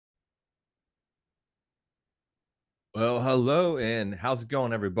Well, hello and how's it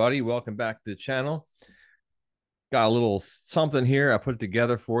going, everybody? Welcome back to the channel. Got a little something here I put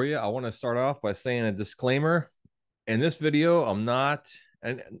together for you. I want to start off by saying a disclaimer. In this video, I'm not,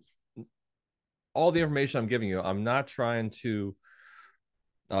 and all the information I'm giving you, I'm not trying to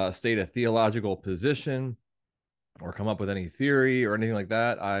state a theological position or come up with any theory or anything like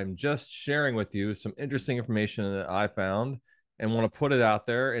that. I'm just sharing with you some interesting information that I found and want to put it out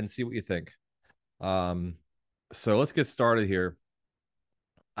there and see what you think. Um, so let's get started here.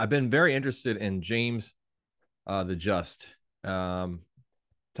 I've been very interested in James the Just. Um,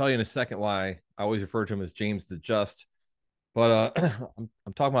 tell you in a second why I always refer to him as James the Just. But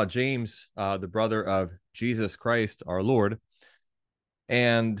I'm talking about James, the brother of Jesus Christ, our Lord.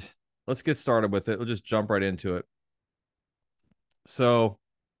 And let's get started with it. We'll just jump right into it. So,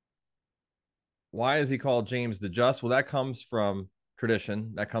 why is he called James the Just? Well, that comes from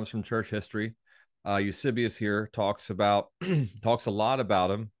tradition. That comes from church history. Eusebius here talks about talks a lot about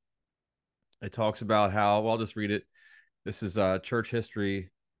him. It talks about how. Well, I'll just read it. This is church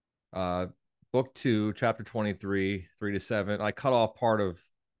history uh, book 2, chapter 23, 3 to 7. I cut off part of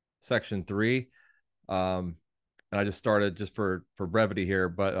section 3. Um, and I just started just for brevity here.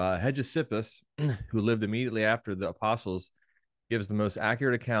 But Hegesippus, who lived immediately after the apostles, gives the most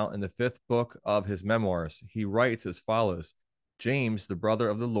accurate account in the 5th book of his memoirs. He writes as follows: James, the brother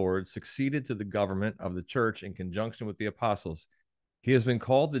of the Lord, succeeded to the government of the church in conjunction with the apostles. He has been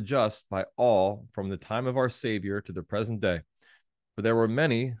called the just by all from the time of our Savior to the present day. For there were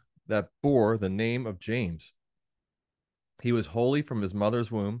many that bore the name of James. He was holy from his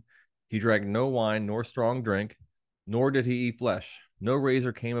mother's womb. He drank no wine nor strong drink, nor did he eat flesh. No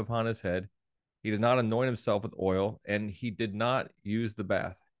razor came upon his head. He did not anoint himself with oil, and he did not use the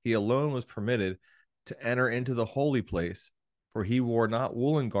bath. He alone was permitted to enter into the holy place, for he wore not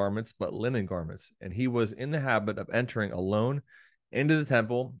woolen garments, but linen garments. And he was in the habit of entering alone into the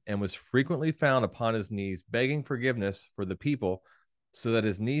temple, and was frequently found upon his knees, begging forgiveness for the people, so that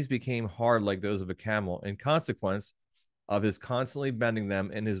his knees became hard like those of a camel. In consequence of his constantly bending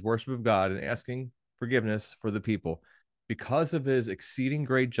them in his worship of God and asking forgiveness for the people. Because of his exceeding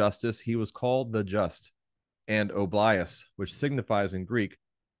great justice, he was called the Just, and Oblias, which signifies in Greek,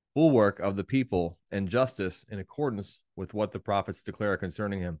 bulwark of the people, and justice in accordance with what the prophets declare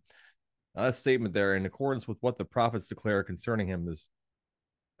concerning him. Now, that statement there, in accordance with what the prophets declare concerning him,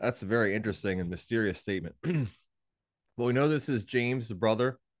 that's a very interesting and mysterious statement. Well, we know this is James, the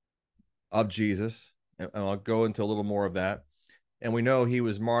brother of Jesus, and I'll go into a little more of that. And we know he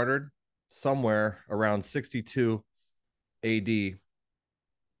was martyred somewhere around 62 AD,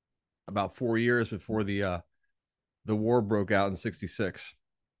 about 4 years before the war broke out in 66.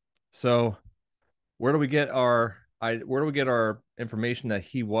 So where do we get our information that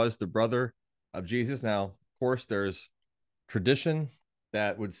he was the brother of Jesus? Now, of course, there's tradition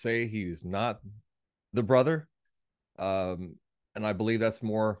that would say he's not the brother, um, and I believe that's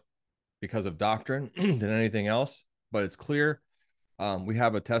more because of doctrine than anything else. But it's clear. We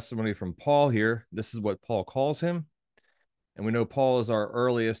have a testimony from Paul here. This is what Paul calls him. And we know Paul is our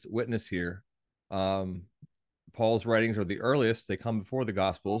earliest witness here. Um, Paul's writings are the earliest, they come before the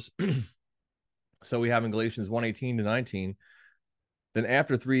Gospels. So we have in Galatians 1:18 to 19. Then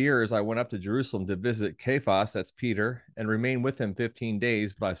after 3 years, I went up to Jerusalem to visit Cephas, that's Peter, and remained with him 15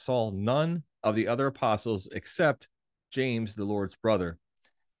 days, but I saw none of the other apostles except James, the Lord's brother.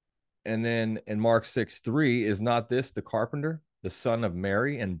 And then in Mark 6:3, is not this the carpenter, the son of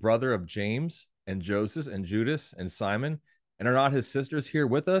Mary, and brother of James, and Joseph, and Judas, and Simon? And are not his sisters here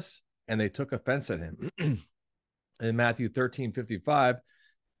with us? And they took offense at him. In Matthew 13:55,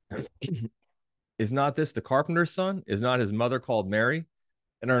 is not this the carpenter's son? Is not his mother called Mary?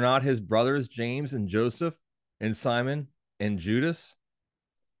 And are not his brothers James, and Joseph, and Simon, and Judas?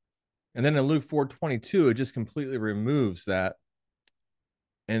 And then in Luke 4:22, it just completely removes that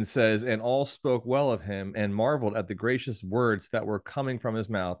and says, and all spoke well of him and marveled at the gracious words that were coming from his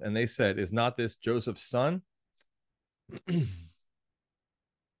mouth. And they said, is not this Joseph's son?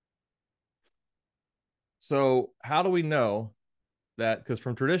 So, how do we know that? Because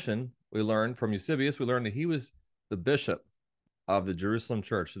from tradition, we learned from Eusebius, we learned that he was the bishop of the Jerusalem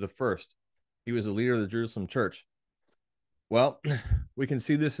church, the first. He was the leader of the Jerusalem church. Well, we can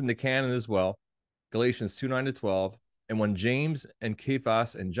see this in the canon as well. Galatians 2:9 to 12. And when James and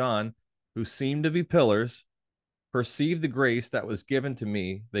Cephas and John, who seemed to be pillars, perceived the grace that was given to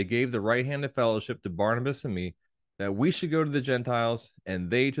me, they gave the right hand of fellowship to Barnabas and me, that we should go to the Gentiles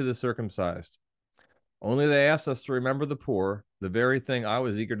and they to the circumcised. Only they asked us to remember the poor, the very thing I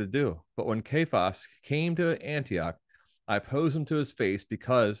was eager to do. But when Cephas came to Antioch, I opposed him to his face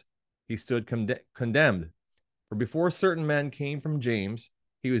because he stood condemned. For before certain men came from James,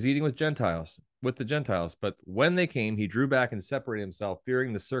 he was eating with the Gentiles. But when they came, he drew back and separated himself,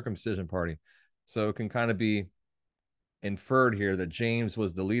 fearing the circumcision party. So it can kind of be inferred here that James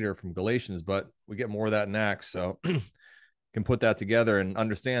was the leader from Galatians, but we get more of that in Acts. So can put that together and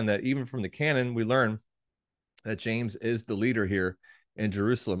understand that even from the canon, we learn that James is the leader here in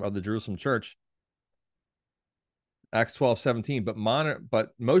Jerusalem of the Jerusalem church. Acts 12:17, but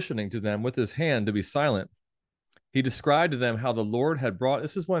motioning to them with his hand to be silent, he described to them how the Lord had brought.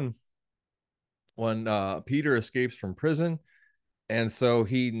 This is when Peter escapes from prison, and so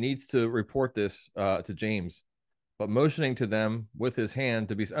he needs to report this to James. But motioning to them with his hand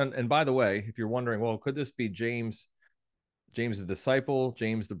to be. And by the way, if you're wondering, well, could this be James the disciple,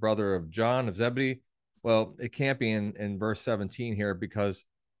 James the brother of John of Zebedee? Well, it can't be in verse 17 here, because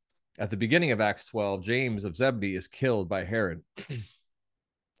at the beginning of Acts 12, James of Zebedee is killed by Herod.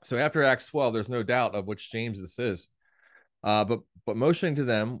 So after Acts 12, there's no doubt of which James this is. But motioning to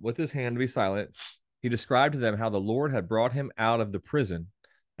them with his hand to be silent, he described to them how the Lord had brought him out of the prison.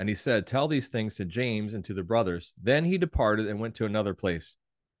 And he said, tell these things to James and to the brothers. Then he departed and went to another place.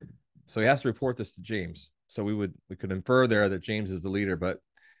 So he has to report this to James. So we could infer there that James is the leader, but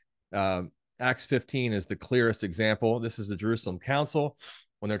Acts 15 is the clearest example. This is the Jerusalem Council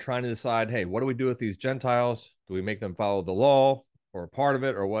when they're trying to decide, hey, what do we do with these Gentiles? Do we make them follow the law or a part of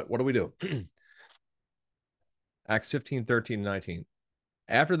it, or what do we do? Acts 15:13-19.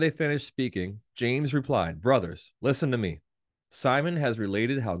 After they finished speaking, James replied, brothers, listen to me. Simon has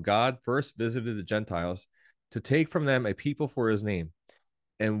related how God first visited the Gentiles to take from them a people for his name.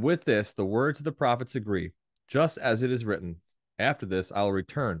 And with this, the words of the prophets agree, just as it is written, after this, I will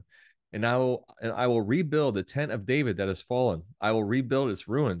return, and I will rebuild the tent of David that has fallen. I will rebuild its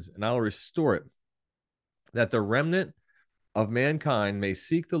ruins, and I will restore it, that the remnant of mankind may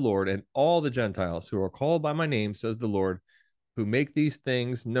seek the Lord, and all the Gentiles who are called by my name, says the Lord, who make these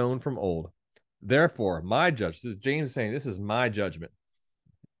things known from old. Therefore, my judge, this is James saying, this is my judgment.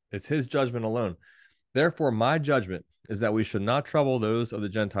 It's his judgment alone. Therefore, my judgment is that we should not trouble those of the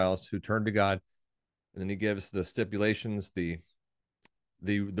Gentiles who turn to God. And then he gives the stipulations, the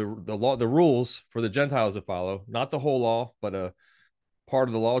law, the rules for the Gentiles to follow, not the whole law, but a part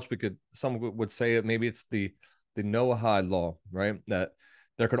of the law, which some would say it maybe it's the Noahide law, right? That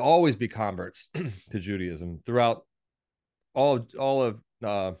there could always be converts to Judaism throughout all of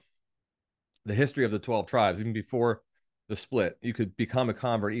the history of the 12 tribes, even before the split. You could become a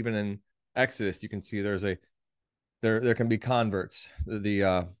convert. Even in Exodus, you can see there can be converts.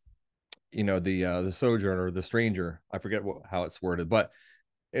 The sojourner, the stranger. I forget how it's worded, but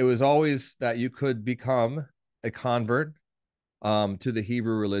it was always that you could become a convert to the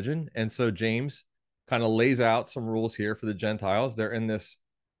Hebrew religion. And so James kind of lays out some rules here for the Gentiles. They're in this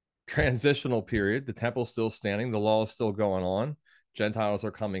transitional period. The temple's still standing. The law is still going on. Gentiles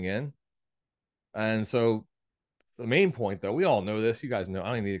are coming in. And so the main point, though, we all know this. You guys know. I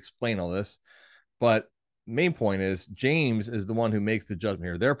don't even need to explain all this. But main point is James is the one who makes the judgment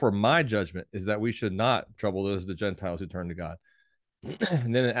here. Therefore, my judgment is that we should not trouble those of the Gentiles who turn to God.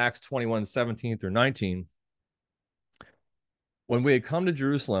 And then in Acts 21:17-19, when we had come to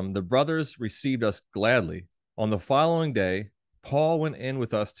Jerusalem, the brothers received us gladly. On the following day, Paul went in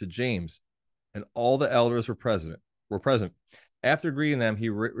with us to James, and all the elders were present. After greeting them, he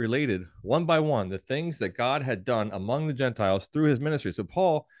related one by one the things that God had done among the Gentiles through his ministry. So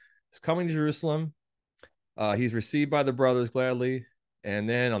Paul is coming to Jerusalem. He's received by the brothers gladly. And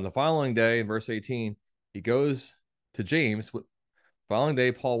then on the following day, in verse 18, he goes to James. Following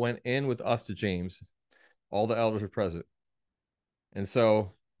day, Paul went in with us to James. All the elders were present. And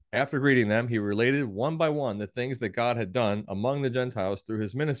so after greeting them, he related one by one the things that God had done among the Gentiles through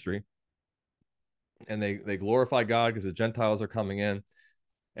his ministry. And they glorify God because the Gentiles are coming in.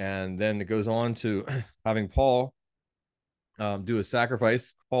 And then it goes on to having Paul do a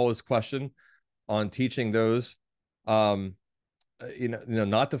sacrifice. Paul is questioned on teaching those, not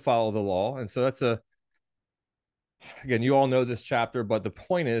to follow the law. And so that's again, you all know this chapter, but the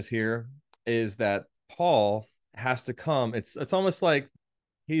point is that Paul has to come. It's almost like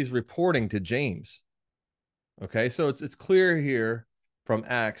he's reporting to James. Okay, so it's clear here from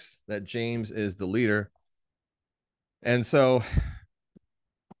Acts that James is the leader. And so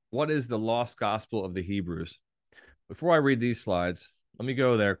what is the lost gospel of the Hebrews? Before I read these slides, let me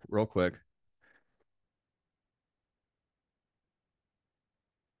go there real quick.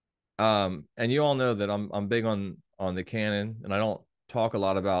 And you all know that I'm big on the canon, and I don't talk a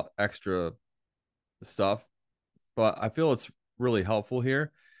lot about extra stuff, but I feel it's really helpful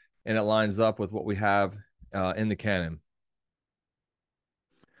here, and it lines up with what we have in the canon.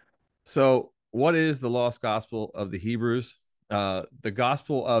 So what is the lost gospel of the Hebrews? The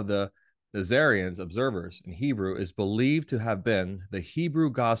gospel of the Nazarians, observers in Hebrew, is believed to have been the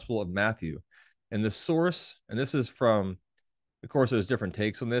Hebrew gospel of Matthew. And the source, and this is from, of course, there's different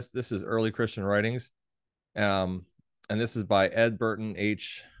takes on this. This is early Christian writings. And this is by Ed Burton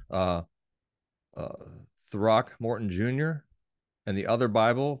H. Throckmorton Jr. and the other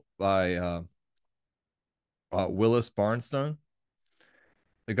Bible by Willis Barnstone.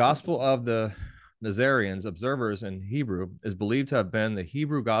 The gospel of the Nazarians, observers in Hebrew, is believed to have been the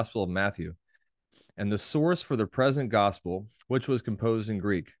Hebrew gospel of Matthew, and the source for the present gospel, which was composed in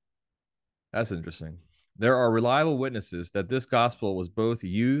Greek. That's interesting. There are reliable witnesses that this gospel was both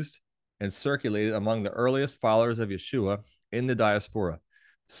used and circulated among the earliest followers of Yeshua in the diaspora.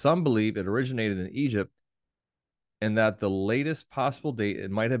 Some believe it originated in Egypt, and that the latest possible date it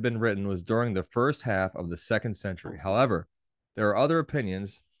might have been written was during the first half of the 2nd century. However, there are other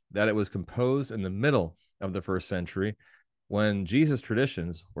opinions that it was composed in the middle of the 1st century when Jesus'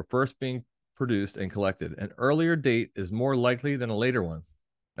 traditions were first being produced and collected. An earlier date is more likely than a later one.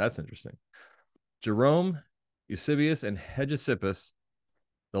 That's interesting. Jerome, Eusebius, and Hegesippus,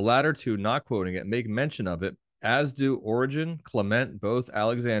 the latter two not quoting it, make mention of it, as do Origen, Clement, both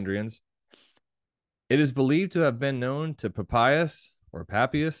Alexandrians. It is believed to have been known to Papias, or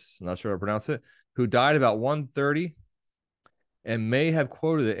Papias, I'm not sure how to pronounce it, who died about 130 and may have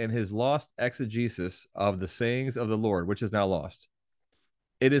quoted it in his lost exegesis of the sayings of the Lord, which is now lost.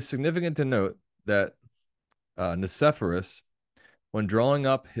 It is significant to note that Nicephorus, when drawing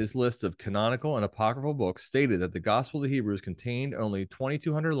up his list of canonical and apocryphal books, stated that the Gospel of the Hebrews contained only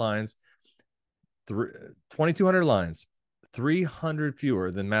 2,200 lines, 300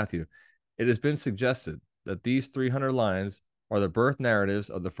 fewer than Matthew. It has been suggested that these 300 lines are the birth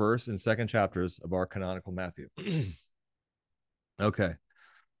narratives of the 1st and 2nd chapters of our canonical Matthew. Okay,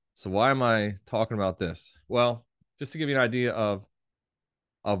 so why am I talking about this? Well, just to give you an idea of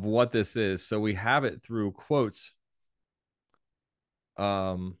what this is. So we have it through quotes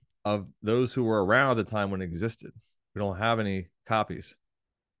of those who were around at the time when it existed. We don't have any copies.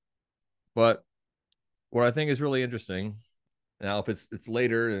 But what I think is really interesting, now if it's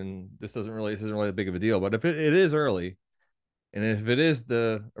later and this isn't really that big of a deal, but if it is early, and if it is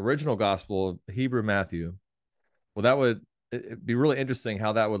the original gospel of Hebrew Matthew, well, that would it'd be really interesting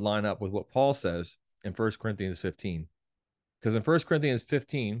how that would line up with what Paul says in 1 Corinthians 15. Because in 1 Corinthians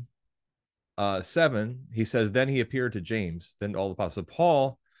 15, 7, he says, then he appeared to James, then all the apostles. So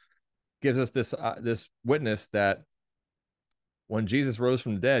Paul gives us this witness that when Jesus rose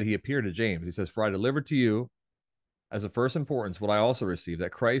from the dead, he appeared to James. He says, for I delivered to you as of first importance what I also received,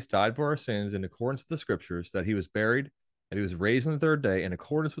 that Christ died for our sins in accordance with the scriptures, that he was buried, that he was raised on the 3rd day in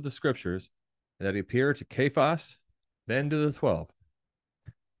accordance with the scriptures, and that he appeared to Cephas, then to the 12.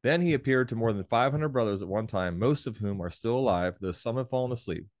 Then he appeared to more than 500 brothers at one time, most of whom are still alive, though some have fallen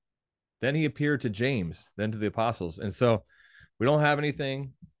asleep. Then he appeared to James, then to the apostles. And so we don't have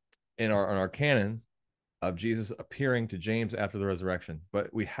anything in our canon of Jesus appearing to James after the resurrection,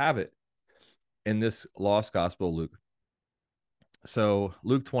 but we have it in this lost gospel of Luke. So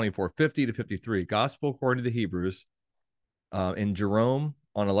Luke 24:50 to 53, gospel according to the Hebrews, in Jerome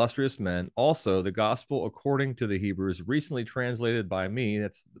on illustrious men. Also, the gospel according to the Hebrews, recently translated by me,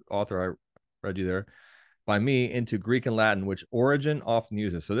 that's the author I read you there, by me into Greek and Latin, which Origen often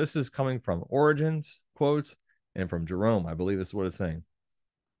uses. So this is coming from Origen's quotes and from Jerome. I believe this is what it's saying.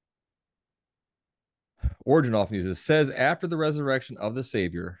 Origen often uses, says, after the resurrection of the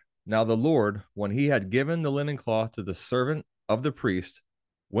Savior, now the Lord, when he had given the linen cloth to the servant of the priest,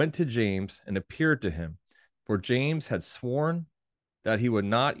 went to James and appeared to him. For James had sworn that he would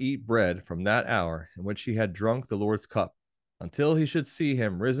not eat bread from that hour in which he had drunk the Lord's cup, until he should see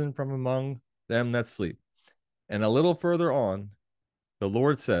him risen from among them that sleep. And a little further on, the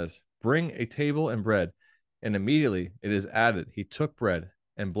Lord says, bring a table and bread. And immediately it is added, he took bread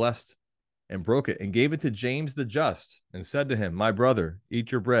and blessed and broke it and gave it to James the just, and said to him, my brother,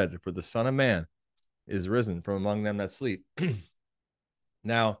 eat your bread, for the Son of Man is risen from among them that sleep.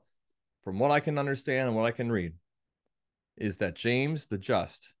 Now, from what I can understand and what I can read, is that James the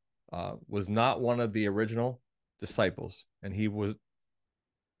just was not one of the original disciples, and he was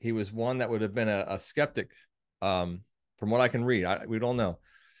one that would have been a skeptic, from what I can read. We don't know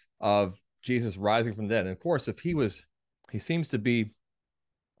of Jesus rising from the dead. And of course, if he seems to be,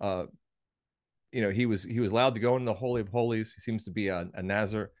 he was allowed to go into the Holy of Holies. He seems to be a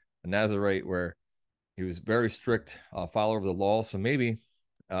Nazarite, where he was very strict follower of the law. So maybe,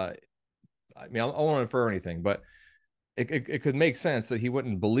 I don't want to infer anything, but it could make sense that he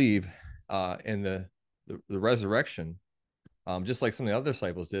wouldn't believe in the resurrection, just like some of the other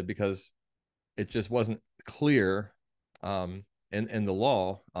disciples did, because it just wasn't clear in the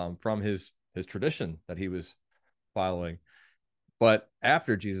law from his tradition that he was following. But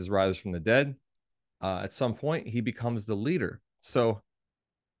after Jesus rises from the dead, at some point he becomes the leader. So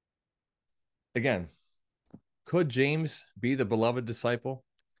again, could James be the beloved disciple?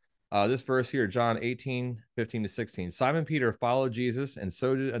 This verse here, John 18:15-16. Simon Peter followed Jesus, and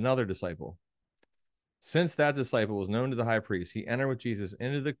so did another disciple. Since that disciple was known to the high priest, he entered with Jesus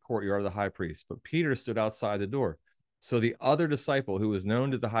into the courtyard of the high priest, but Peter stood outside the door. So the other disciple, who was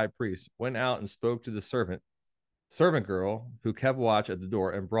known to the high priest, went out and spoke to the servant girl who kept watch at the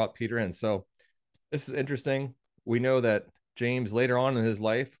door, and brought Peter in. So this is interesting. We know that James, later on in his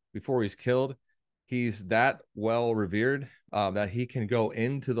life, before he's killed, he's that well revered that he can go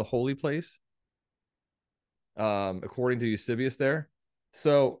into the holy place, according to Eusebius there.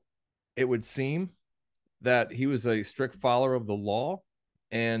 So it would seem that he was a strict follower of the law,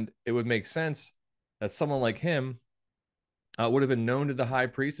 and it would make sense that someone like him would have been known to the high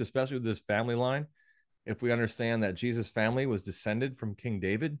priest, especially with this family line. If we understand that Jesus' family was descended from King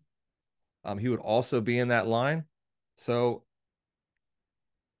David, he would also be in that line. So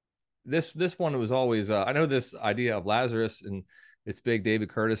this one was always I know this idea of Lazarus, and it's big. David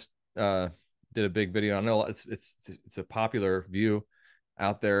Curtis did a big video. I know it's a popular view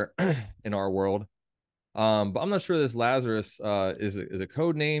out there in our world, but I'm not sure this Lazarus is a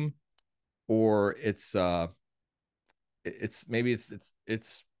code name, or it's maybe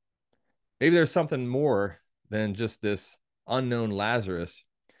maybe there's something more than just this unknown Lazarus.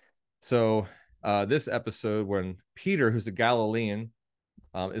 So this episode, when Peter, who's a Galilean,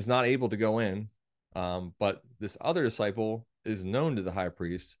 is not able to go in, but this other disciple is known to the high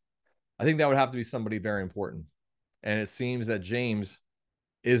priest, I think that would have to be somebody very important. And it seems that James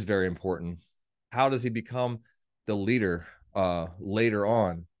is very important. How does he become the leader later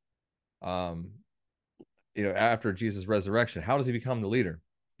on? After Jesus' resurrection, how does he become the leader?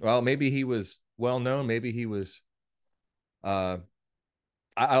 Well, maybe he was well known. Maybe he was, I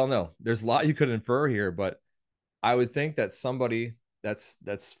don't know. There's a lot you could infer here, but I would think that somebody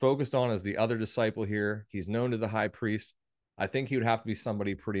that's focused on as the other disciple here, he's known to the high priest. I think he would have to be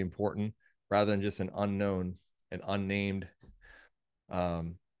somebody pretty important rather than just an unknown, an unnamed.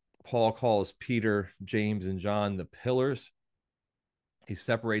 Paul calls Peter, James, and John the pillars. He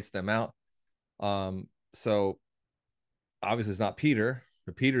separates them out. So obviously it's not Peter,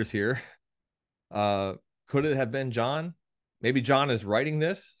 but Peter's here. Could it have been John? Maybe John is writing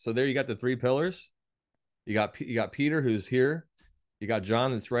this. So there you got the three pillars. You got Peter, who's here. You got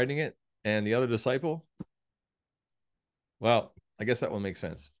John that's writing it, and the other disciple. Well, I guess that one makes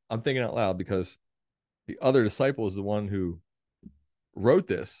sense. I'm thinking out loud because the other disciple is the one who wrote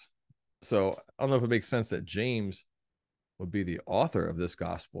this. So I don't know if it makes sense that James would be the author of this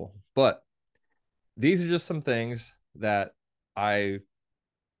gospel, but these are just some things that I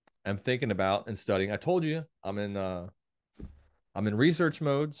am thinking about and studying. I told you I'm in research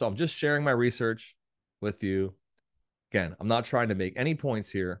mode, so I'm just sharing my research with you. Again, I'm not trying to make any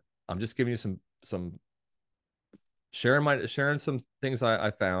points here. I'm just giving you some sharing some things I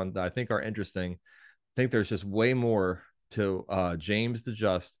found that I think are interesting. I think there's just way more to James the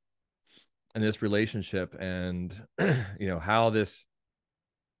Just and this relationship, and how this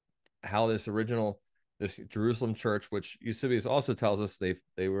Jerusalem church, which Eusebius also tells us they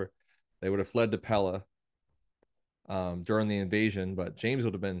would have fled to Pella during the invasion, but James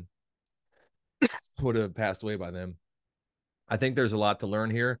would have passed away by then. I think there's a lot to learn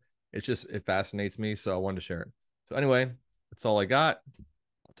here. It fascinates me, so I wanted to share it. So anyway, that's all I got.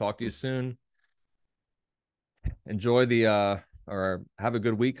 I'll talk to you soon. Enjoy or have a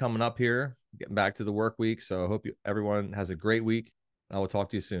good week coming up here. Getting back to the work week, so I hope everyone has a great week. I will talk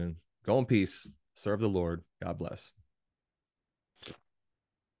to you soon. Go in peace. Serve the Lord. God bless.